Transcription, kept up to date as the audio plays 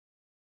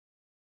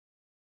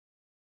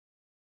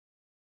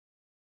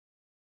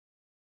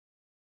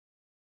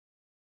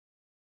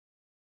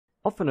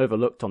Often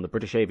overlooked on the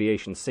British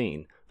aviation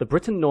scene, the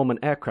Britten-Norman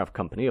Aircraft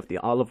Company of the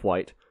Isle of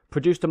Wight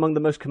produced among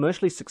the most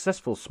commercially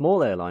successful small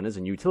airliners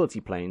and utility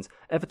planes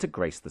ever to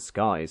grace the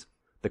skies,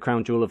 the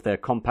crown jewel of their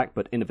compact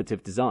but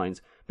innovative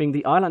designs being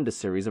the Islander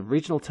series of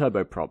regional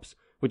turboprops,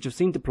 which have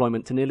seen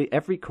deployment to nearly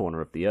every corner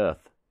of the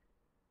Earth.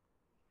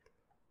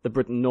 The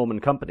Britten-Norman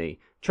Company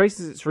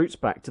traces its roots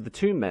back to the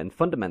two men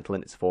fundamental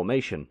in its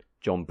formation,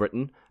 John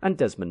Britten and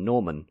Desmond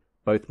Norman,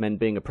 both men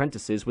being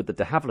apprentices with the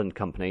de Havilland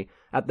Company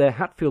at their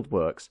Hatfield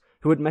works,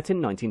 who had met in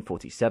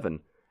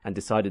 1947, and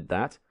decided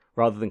that,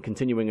 rather than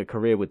continuing a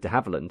career with de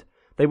Havilland,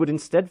 they would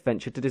instead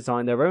venture to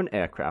design their own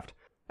aircraft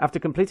after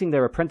completing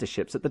their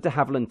apprenticeships at the de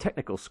Havilland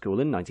Technical School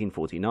in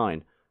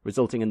 1949,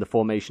 resulting in the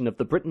formation of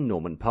the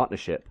Britten-Norman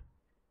Partnership.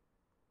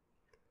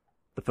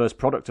 The first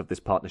product of this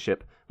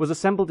partnership was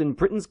assembled in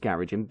Britain's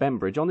garage in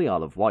Bembridge on the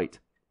Isle of Wight,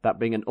 that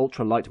being an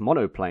ultralight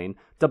monoplane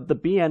dubbed the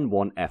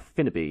BN-1F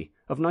Finnaby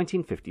of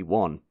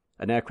 1951,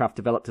 an aircraft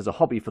developed as a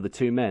hobby for the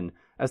two men,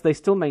 as they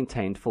still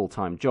maintained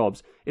full-time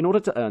jobs in order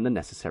to earn the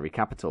necessary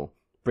capital,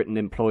 Britten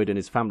employed in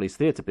his family's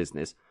theatre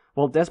business,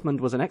 while Desmond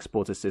was an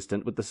export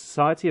assistant with the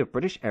Society of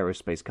British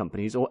Aerospace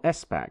Companies, or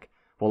SPAC,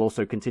 while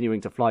also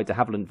continuing to fly de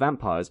Havilland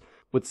Vampires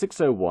with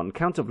 601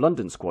 Count of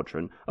London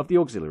Squadron of the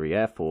Auxiliary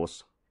Air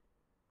Force.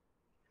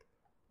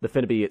 The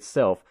Finnaby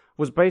itself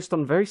was based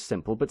on very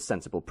simple but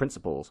sensible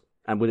principles,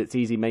 and with its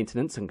easy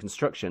maintenance and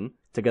construction,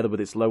 together with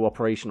its low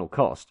operational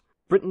cost,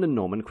 Britten and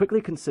Norman quickly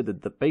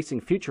considered that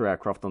basing future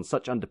aircraft on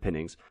such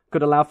underpinnings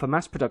could allow for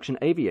mass production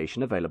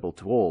aviation available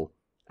to all,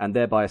 and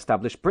thereby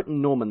established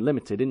Britten-Norman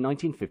Limited in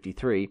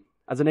 1953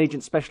 as an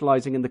agent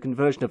specialising in the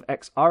conversion of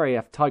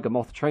ex-RAF Tiger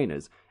Moth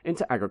trainers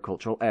into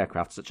agricultural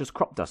aircraft such as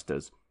crop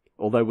dusters,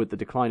 although with the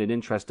decline in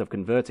interest of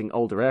converting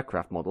older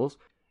aircraft models,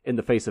 in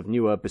the face of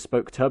newer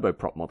bespoke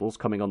turboprop models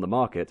coming on the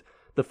market,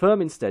 the firm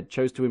instead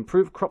chose to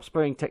improve crop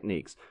spraying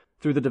techniques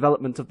through the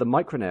development of the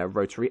Micronair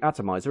rotary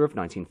atomizer of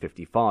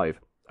 1955,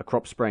 a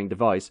crop spraying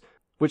device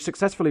which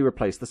successfully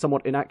replaced the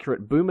somewhat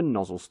inaccurate boom and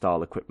nozzle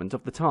style equipment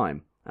of the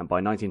time, and by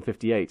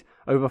 1958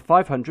 over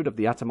 500 of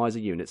the atomizer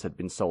units had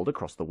been sold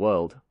across the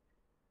world.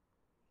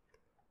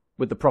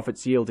 With the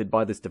profits yielded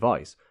by this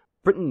device,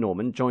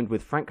 Britten-Norman joined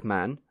with Frank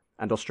Mann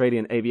and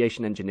Australian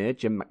aviation engineer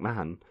Jim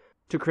McMahon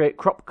to create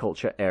Crop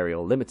Culture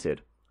Aerial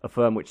Limited, a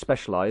firm which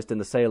specialised in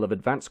the sale of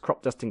advanced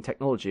crop dusting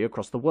technology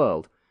across the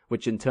world,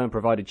 which in turn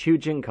provided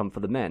huge income for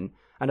the men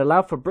and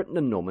allowed for Britten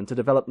and Norman to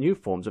develop new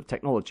forms of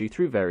technology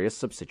through various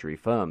subsidiary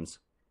firms.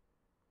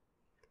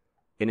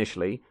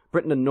 Initially,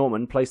 Britten and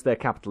Norman placed their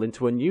capital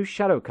into a new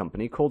shadow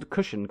company called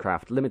Cushion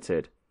Craft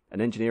Limited, an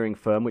engineering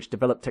firm which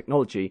developed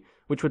technology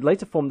which would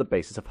later form the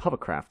basis of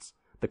hovercrafts,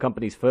 the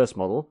company's first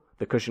model,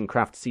 the Cushion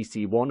Craft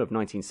CC-1 of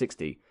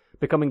 1960,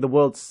 becoming the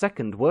world's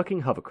second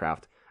working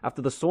hovercraft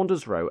after the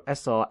Saunders Roe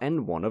SR-N1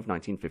 of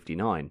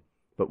 1959.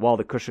 But while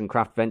the Cushion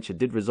Craft venture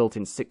did result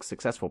in 6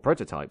 successful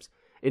prototypes,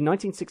 in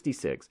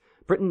 1966,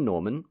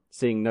 Britten-Norman,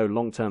 seeing no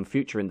long-term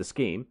future in the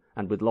scheme,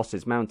 and with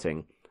losses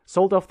mounting,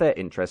 sold off their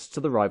interests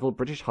to the rival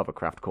British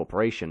Hovercraft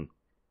Corporation.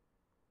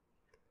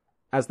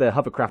 As their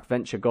hovercraft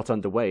venture got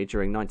underway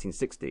during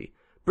 1960,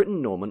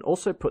 Britten-Norman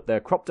also put their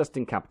crop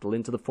dusting capital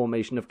into the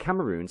formation of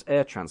Cameroon's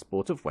Air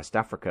Transport of West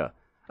Africa,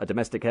 a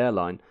domestic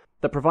airline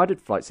that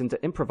provided flights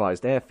into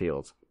improvised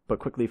airfields, but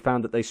quickly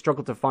found that they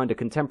struggled to find a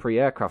contemporary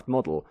aircraft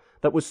model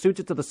that was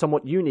suited to the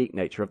somewhat unique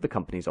nature of the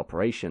company's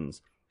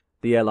operations.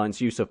 The airline's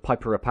use of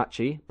Piper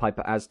Apache,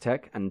 Piper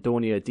Aztec, and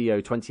Dornier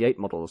DO-28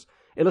 models,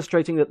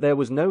 illustrating that there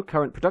was no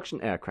current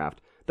production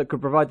aircraft that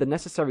could provide the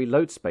necessary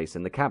load space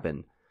in the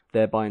cabin,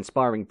 thereby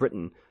inspiring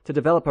Britten to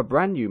develop a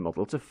brand new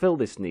model to fill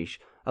this niche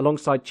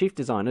alongside chief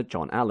designer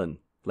John Allen,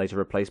 later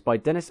replaced by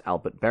Dennis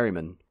Albert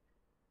Berryman.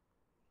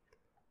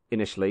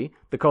 Initially,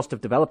 the cost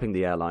of developing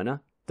the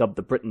airliner, dubbed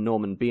the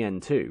Britten-Norman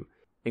BN-2,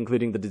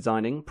 including the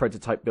designing,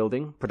 prototype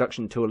building,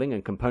 production tooling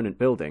and component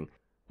building,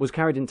 was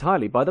carried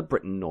entirely by the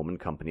Britten-Norman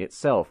Company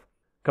itself,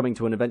 coming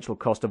to an eventual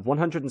cost of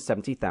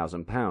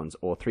 £170,000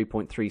 or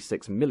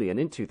 $3.36 million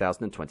in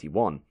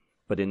 2021.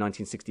 But in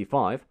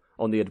 1965,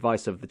 on the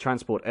advice of the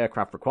Transport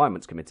Aircraft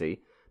Requirements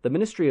Committee, the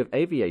Ministry of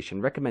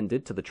Aviation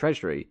recommended to the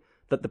Treasury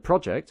that the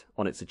project,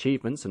 on its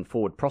achievements and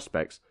forward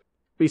prospects,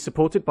 be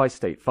supported by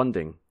state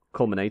funding,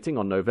 culminating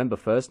on November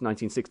 1,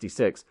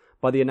 1966,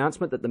 by the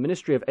announcement that the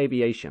Ministry of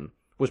Aviation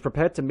was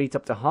prepared to meet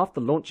up to half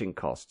the launching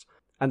costs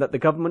and that the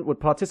government would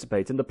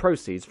participate in the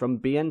proceeds from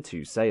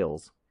BN-2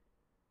 sales.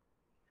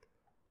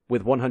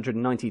 With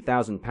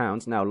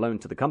 £190,000 now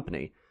loaned to the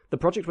company, the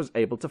project was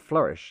able to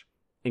flourish,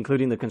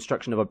 including the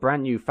construction of a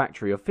brand new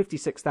factory of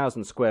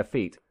 56,000 square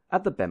feet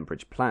at the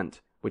Bembridge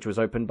plant, which was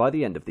opened by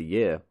the end of the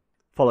year,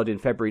 followed in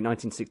February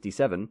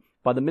 1967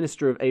 by the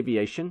Minister of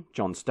Aviation,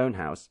 John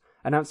Stonehouse,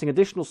 announcing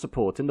additional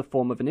support in the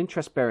form of an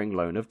interest-bearing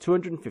loan of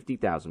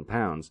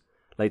 £250,000,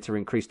 later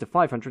increased to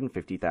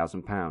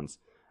 £550,000,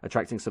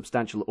 attracting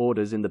substantial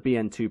orders in the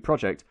BN-2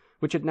 project,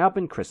 which had now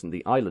been christened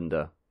the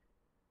Islander.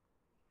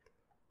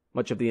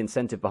 Much of the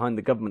incentive behind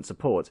the government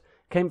support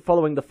came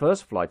following the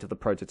first flight of the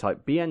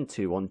prototype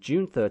BN-2 on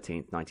June 13,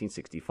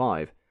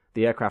 1965,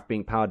 the aircraft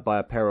being powered by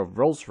a pair of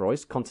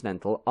Rolls-Royce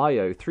Continental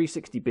IO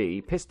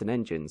 360B piston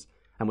engines,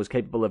 and was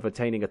capable of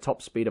attaining a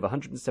top speed of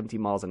 170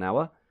 miles an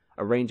hour,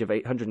 a range of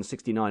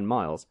 869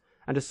 miles,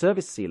 and a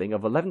service ceiling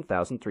of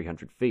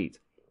 11,300 feet,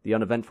 the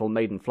uneventful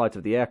maiden flight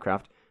of the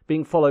aircraft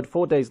being followed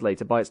 4 days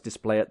later by its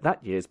display at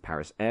that year's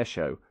Paris Air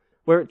Show,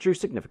 where it drew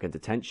significant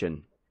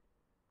attention.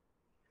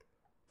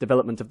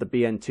 Development of the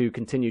BN-2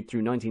 continued through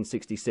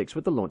 1966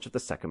 with the launch of the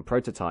second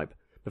prototype,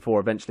 before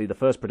eventually the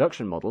first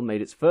production model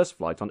made its first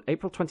flight on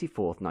April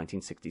 24,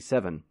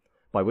 1967,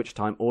 by which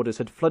time orders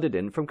had flooded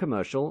in from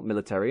commercial,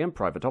 military and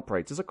private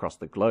operators across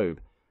the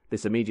globe.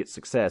 This immediate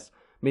success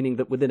meaning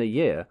that within a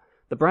year,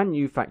 the brand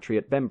new factory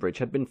at Bembridge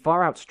had been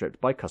far outstripped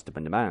by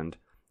customer demand,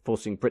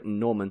 forcing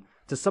Britten-Norman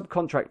to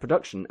subcontract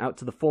production out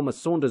to the former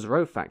Saunders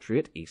Row factory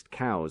at East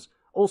Cowes,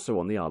 also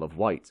on the Isle of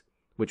Wight,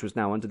 which was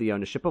now under the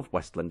ownership of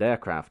Westland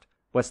Aircraft,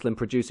 Westland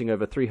producing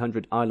over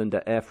 300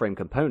 Islander airframe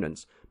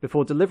components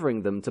before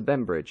delivering them to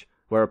Bembridge,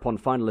 whereupon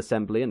final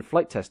assembly and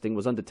flight testing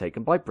was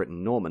undertaken by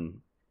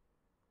Britten-Norman.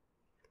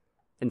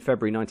 In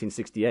February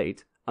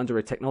 1968, under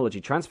a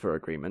technology transfer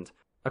agreement,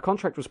 a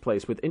contract was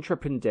placed with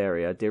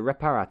Intraprenderia de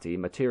Reparati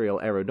Material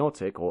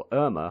Aeronautic, or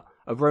IRMA,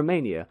 of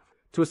Romania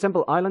to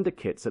assemble Islander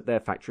kits at their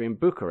factory in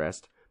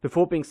Bucharest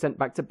before being sent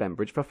back to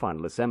Bembridge for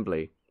final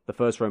assembly, the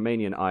first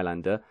Romanian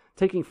Islander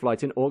taking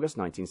flight in August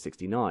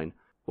 1969,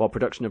 while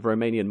production of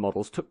Romanian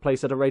models took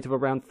place at a rate of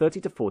around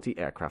 30 to 40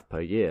 aircraft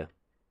per year.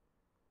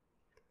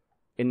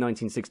 In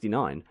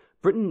 1969,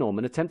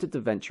 Britten-Norman attempted to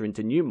venture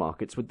into new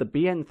markets with the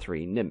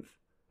BN-3 Nymph,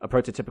 a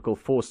prototypical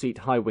 4-seat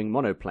high-wing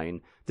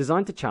monoplane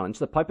designed to challenge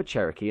the Piper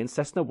Cherokee and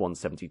Cessna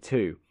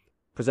 172,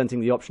 presenting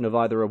the option of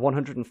either a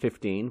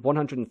 115,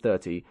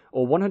 130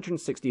 or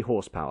 160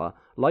 horsepower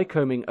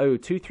Lycoming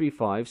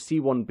 0235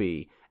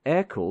 C1B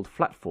air-cooled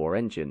flat-4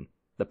 engine,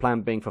 the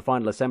plan being for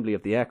final assembly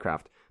of the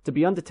aircraft to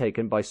be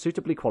undertaken by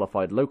suitably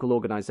qualified local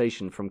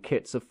organisation from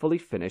kits of fully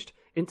finished,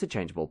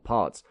 interchangeable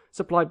parts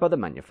supplied by the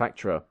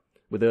manufacturer,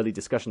 with early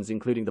discussions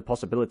including the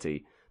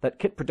possibility that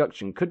kit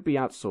production could be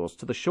outsourced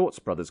to the Shorts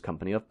Brothers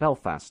Company of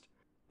Belfast.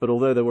 But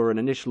although there were an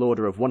initial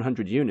order of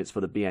 100 units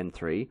for the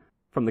BN-3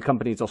 from the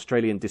company's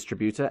Australian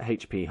distributor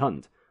H.P.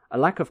 Hunt, a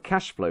lack of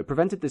cash flow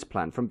prevented this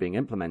plan from being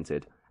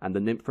implemented, and the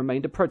Nymph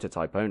remained a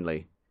prototype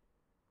only.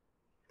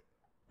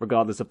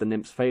 Regardless of the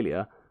Nymph's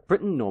failure,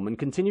 Britten-Norman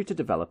continued to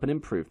develop and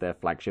improve their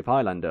flagship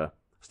Islander,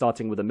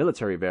 starting with a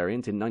military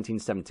variant in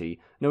 1970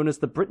 known as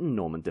the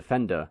Britten-Norman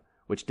Defender,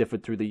 which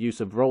differed through the use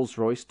of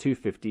Rolls-Royce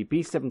 250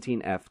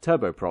 B-17F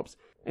turboprops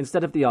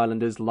instead of the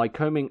Islander's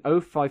Lycoming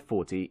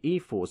 0540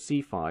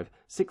 E4C5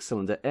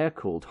 six-cylinder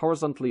air-cooled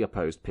horizontally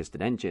opposed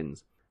piston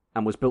engines,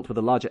 and was built with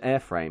a larger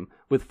airframe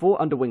with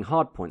 4 underwing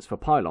hardpoints for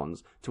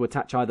pylons to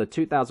attach either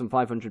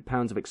 2,500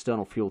 pounds of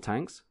external fuel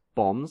tanks,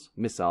 bombs,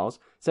 missiles,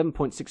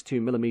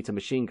 7.62mm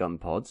machine gun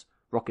pods,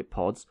 rocket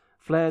pods,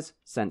 flares,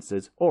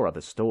 sensors, or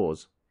other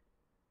stores.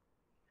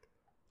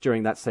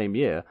 During that same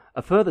year,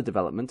 a further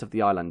development of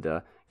the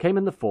Islander came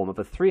in the form of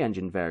a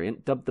 3-engine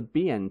variant dubbed the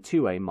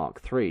BN-2A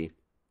Mark III,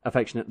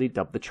 affectionately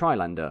dubbed the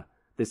Trilander,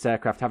 this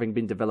aircraft having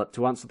been developed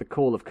to answer the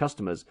call of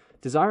customers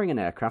desiring an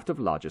aircraft of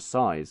larger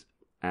size,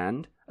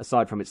 and,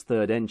 aside from its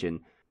third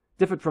engine,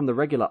 differed from the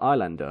regular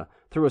Islander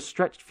through a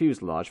stretched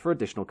fuselage for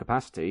additional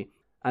capacity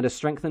and a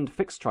strengthened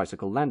fixed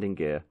tricycle landing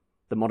gear,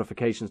 the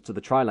modifications to the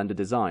Trilander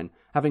design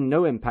having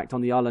no impact on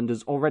the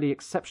Islander's already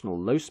exceptional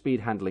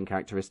low-speed handling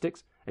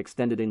characteristics,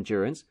 extended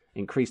endurance,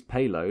 increased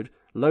payload,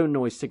 low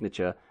noise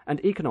signature,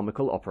 and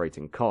economical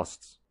operating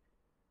costs.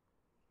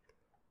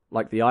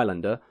 Like the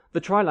Islander,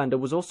 the Trilander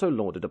was also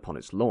lauded upon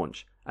its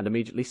launch, and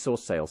immediately saw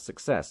sales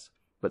success,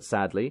 but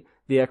sadly,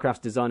 the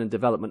aircraft's design and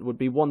development would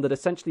be one that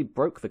essentially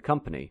broke the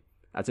company,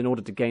 as in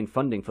order to gain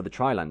funding for the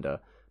Trilander,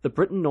 the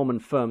Britten-Norman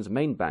firm's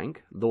main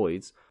bank,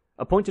 Lloyds,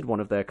 appointed one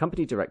of their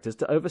company directors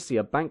to oversee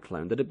a bank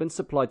loan that had been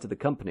supplied to the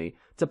company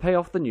to pay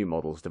off the new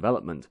model's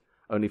development,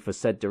 only for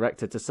said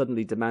director to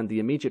suddenly demand the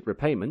immediate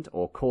repayment,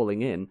 or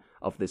calling in,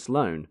 of this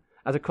loan,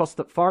 at a cost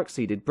that far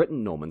exceeded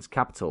Britten-Norman's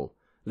capital,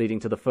 leading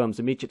to the firm's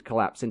immediate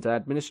collapse into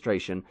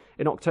administration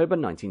in October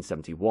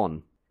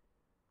 1971.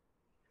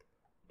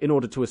 In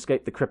order to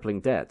escape the crippling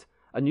debt,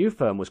 a new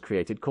firm was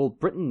created called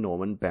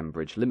Britten-Norman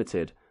Bembridge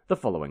Limited the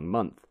following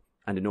month,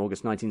 and in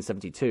August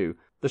 1972,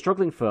 the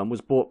struggling firm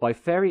was bought by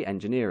Fairey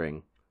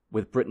Engineering,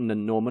 with Britten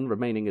and Norman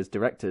remaining as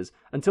directors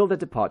until their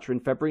departure in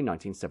February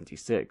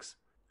 1976,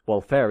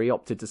 while Fairey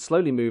opted to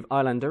slowly move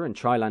Islander and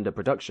Trilander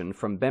production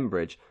from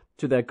Bembridge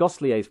to their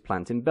Gosselies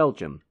plant in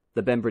Belgium,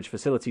 the Bembridge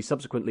facility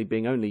subsequently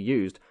being only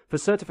used for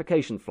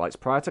certification flights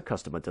prior to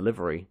customer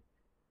delivery.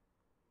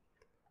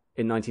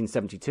 In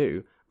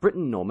 1972,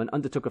 Britten-Norman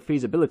undertook a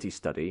feasibility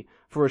study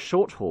for a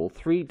short-haul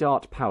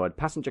 3-dart-powered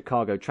passenger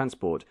cargo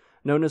transport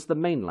known as the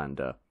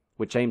Mainlander,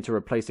 which aimed to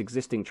replace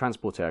existing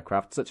transport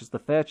aircraft such as the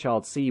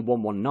Fairchild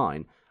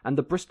C-119 and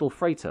the Bristol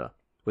Freighter,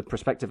 with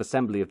prospective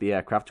assembly of the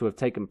aircraft to have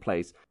taken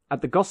place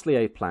at the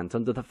Gosselies plant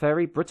under the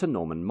ferry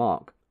Britten-Norman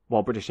mark,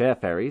 while British Air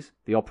Ferries,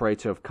 the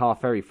operator of car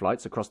ferry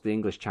flights across the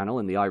English Channel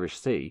and the Irish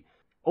Sea,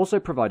 also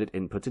provided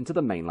input into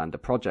the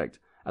Mainlander project,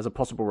 as a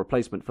possible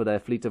replacement for their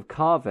fleet of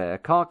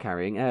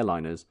car-carrying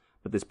airliners,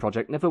 but this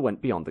project never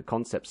went beyond the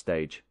concept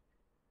stage.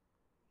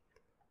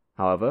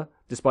 However,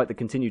 despite the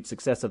continued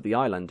success of the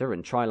Islander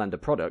and Trilander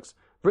products,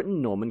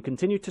 Britten-Norman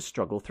continued to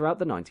struggle throughout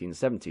the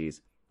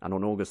 1970s, and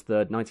on August 3,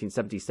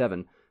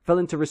 1977, fell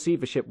into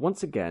receivership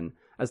once again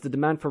as the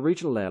demand for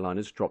regional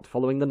airliners dropped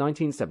following the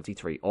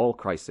 1973 oil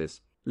crisis,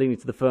 leading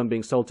to the firm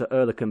being sold to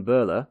Ehrlich &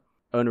 Böhler,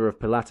 owner of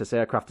Pilatus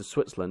Aircraft of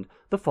Switzerland,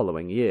 the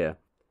following year,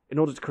 in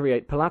order to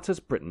create Pilatus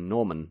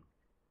Britten-Norman.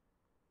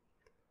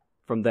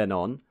 From then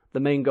on, the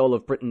main goal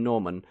of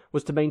Britten-Norman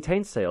was to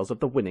maintain sales of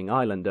the winning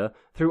Islander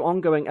through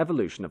ongoing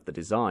evolution of the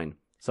design,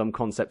 some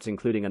concepts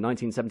including a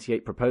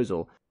 1978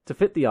 proposal to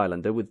fit the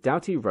Islander with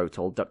Doughty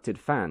Rotol ducted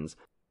fans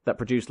that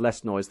produced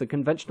less noise than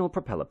conventional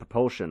propeller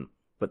propulsion,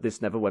 but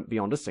this never went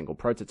beyond a single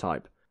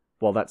prototype,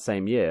 while that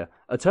same year,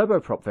 a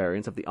turboprop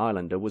variant of the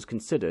Islander was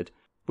considered,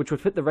 which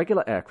would fit the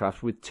regular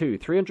aircraft with two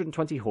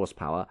 320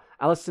 horsepower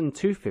Allison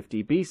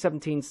 250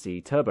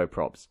 B-17C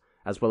turboprops,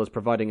 as well as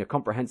providing a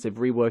comprehensive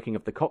reworking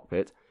of the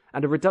cockpit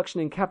and a reduction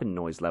in cabin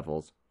noise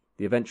levels,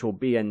 the eventual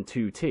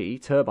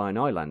BN2T turbine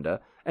Islander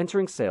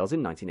entering sales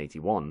in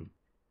 1981.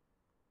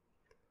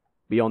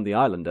 Beyond the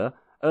Islander,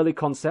 early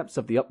concepts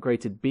of the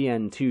upgraded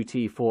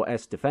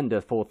BN2T4S Defender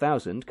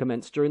 4000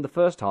 commenced during the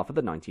first half of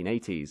the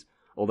 1980s,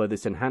 although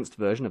this enhanced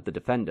version of the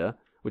Defender,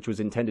 which was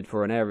intended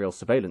for an aerial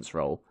surveillance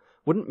role,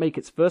 wouldn't make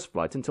its first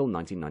flight until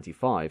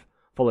 1995,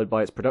 followed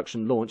by its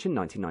production launch in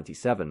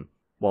 1997,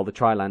 while the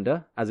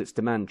Trilander, as its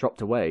demand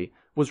dropped away,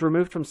 was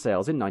removed from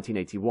sales in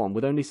 1981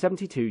 with only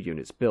 72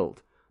 units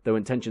built, though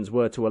intentions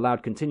were to allow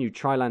continued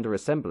Trilander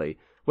assembly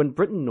when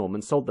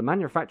Britten-Norman sold the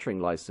manufacturing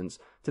license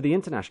to the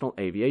International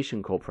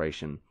Aviation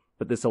Corporation,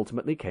 but this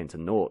ultimately came to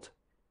naught.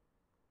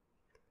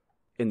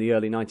 In the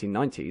early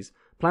 1990s,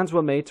 plans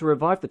were made to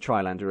revive the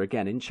Trilander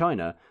again in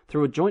China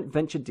through a joint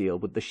venture deal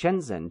with the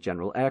Shenzhen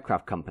General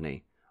Aircraft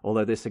Company,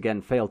 although this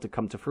again failed to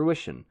come to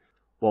fruition,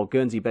 while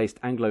Guernsey-based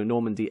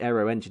Anglo-Normandy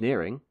Aero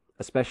Engineering,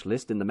 a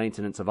specialist in the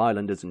maintenance of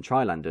Islanders and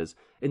Trilanders,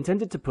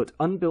 intended to put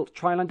unbuilt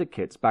Trilander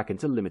kits back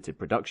into limited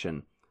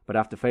production, but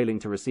after failing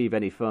to receive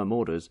any firm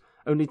orders,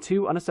 only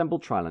 2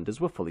 unassembled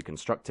Trilanders were fully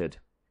constructed.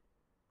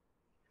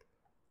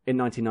 In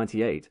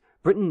 1998,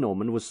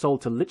 Britten-Norman was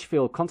sold to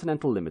Lichfield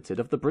Continental Limited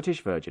of the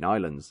British Virgin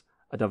Islands,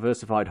 a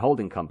diversified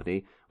holding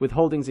company with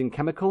holdings in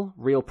chemical,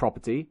 real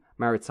property,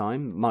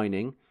 maritime,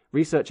 mining,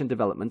 research and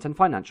development and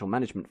financial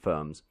management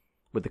firms,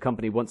 with the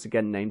company once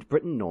again named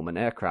Britten-Norman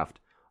Aircraft,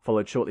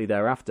 followed shortly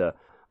thereafter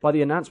by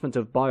the announcement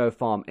of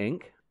BioPharm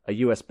Inc., a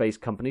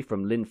US-based company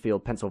from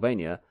Linfield,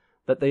 Pennsylvania,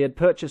 that they had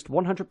purchased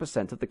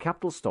 100% of the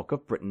capital stock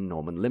of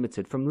Britten-Norman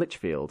Limited from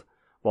Lichfield,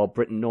 while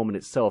Britten-Norman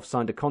itself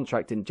signed a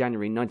contract in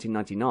January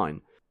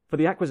 1999 for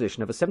the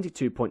acquisition of a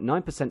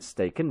 72.9%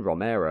 stake in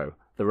Romero,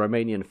 the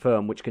Romanian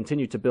firm which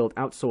continued to build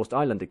outsourced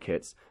Islander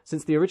kits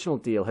since the original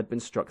deal had been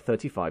struck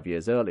 35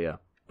 years earlier.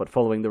 But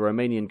following the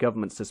Romanian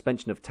government's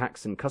suspension of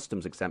tax and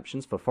customs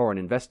exemptions for foreign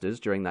investors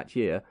during that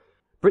year,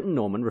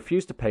 Britten-Norman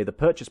refused to pay the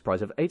purchase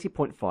price of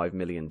 $80.5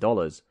 million,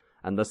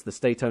 and thus the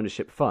state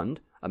ownership fund,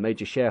 a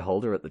major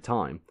shareholder at the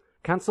time,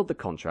 cancelled the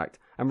contract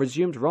and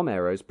resumed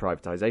Romero's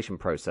privatization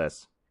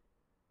process.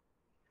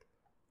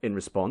 In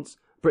response,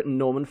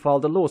 Britten-Norman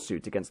filed a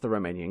lawsuit against the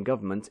Romanian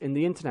government in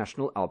the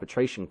International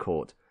Arbitration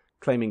Court,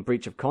 claiming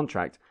breach of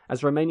contract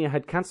as Romania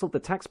had cancelled the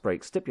tax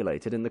break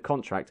stipulated in the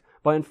contract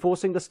by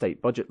enforcing the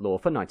state budget law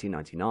for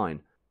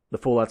 1999. The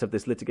fallout of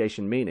this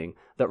litigation meaning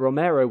that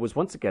Romero was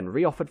once again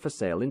reoffered for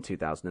sale in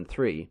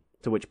 2003,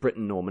 to which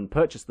Britten-Norman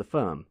purchased the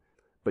firm.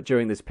 But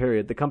during this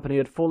period, the company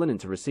had fallen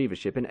into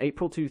receivership in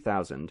April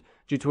 2000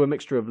 due to a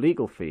mixture of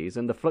legal fees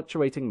and the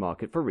fluctuating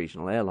market for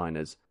regional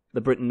airliners,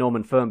 the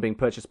Britten-Norman firm being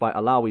purchased by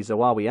Alawi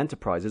Zawawi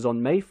Enterprises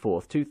on May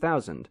 4,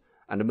 2000,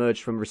 and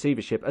emerged from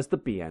receivership as the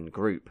BN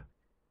Group.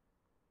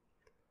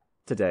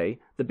 Today,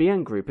 the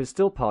BN Group is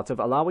still part of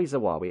Alawi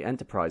Zawawi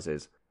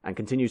Enterprises, and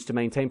continues to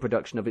maintain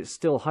production of its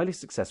still highly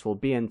successful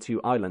BN2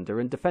 Islander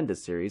and Defender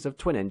series of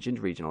twin-engined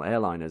regional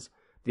airliners,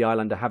 the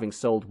Islander having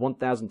sold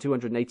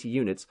 1,280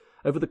 units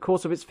over the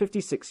course of its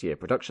 56-year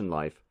production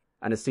life,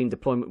 and has seen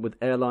deployment with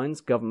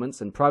airlines, governments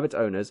and private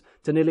owners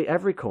to nearly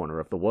every corner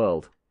of the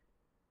world.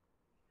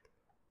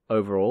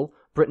 Overall,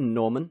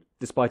 Britten-Norman,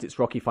 despite its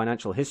rocky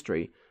financial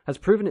history, has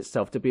proven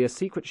itself to be a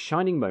secret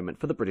shining moment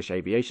for the British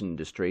aviation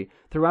industry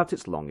throughout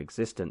its long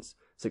existence,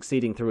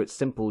 succeeding through its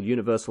simple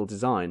universal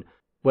design,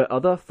 where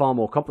other, far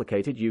more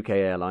complicated UK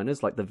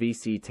airliners like the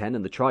VC-10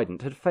 and the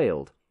Trident had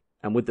failed,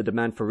 and with the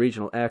demand for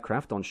regional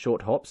aircraft on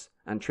short hops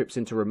and trips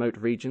into remote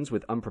regions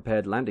with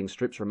unprepared landing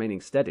strips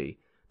remaining steady,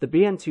 the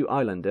BN2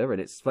 Islander in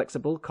its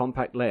flexible,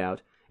 compact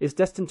layout is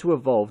destined to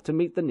evolve to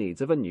meet the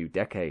needs of a new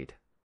decade.